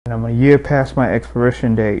And I'm a year past my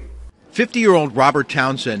expiration date. 50-year-old Robert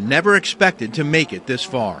Townsend never expected to make it this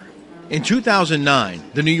far. In 2009,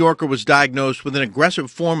 the New Yorker was diagnosed with an aggressive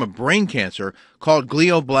form of brain cancer called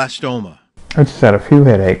glioblastoma. I just had a few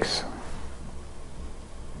headaches.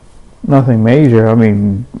 Nothing major. I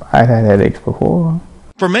mean, I'd had headaches before.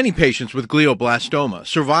 For many patients with glioblastoma,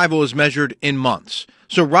 survival is measured in months.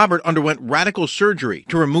 So Robert underwent radical surgery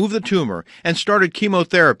to remove the tumor and started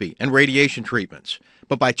chemotherapy and radiation treatments.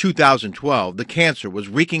 But by 2012, the cancer was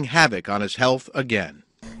wreaking havoc on his health again.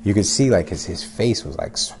 You could see like his face was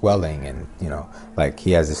like swelling, and like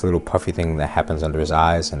he has this little puffy thing that happens under his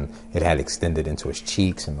eyes, and it had extended into his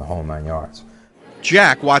cheeks and the whole 9 yards.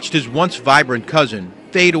 Jack watched his once vibrant cousin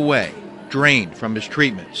fade away, drained from his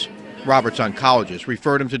treatments. Robert's oncologist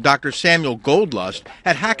referred him to Dr. Samuel Goldlust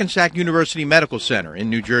at Hackensack University Medical Center in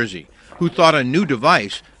New Jersey, who thought a new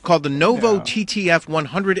device called the Novo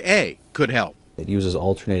TTF-100A could help. It uses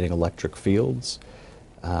alternating electric fields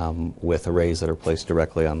with arrays that are placed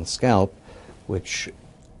directly on the scalp, which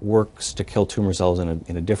works to kill tumor cells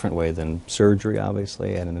in a different way than surgery,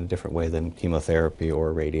 obviously, and in a different way than chemotherapy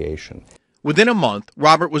or radiation. Within a month,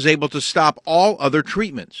 Robert was able to stop all other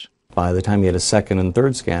treatments. By the time he had a second and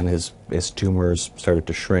third scan, his tumors started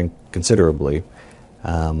to shrink considerably.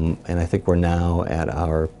 And I think we're now at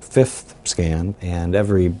our fifth scan, and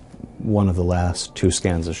every one of the last 2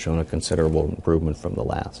 scans has shown a considerable improvement from the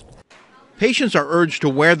last. Patients are urged to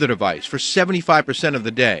wear the device for 75% of the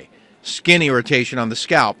day. Skin irritation on the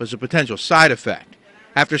scalp is a potential side effect.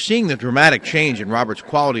 After seeing the dramatic change in Robert's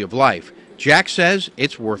quality of life, Jack says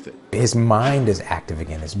it's worth it. His mind is active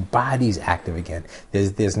again. His body's active again.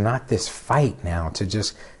 There's not this fight now to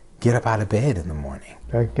just get up out of bed in the morning.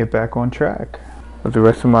 I can get back on track for the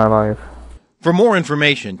rest of my life. For more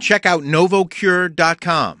information, check out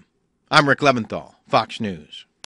novocure.com. I'm Rick Leventhal, Fox News.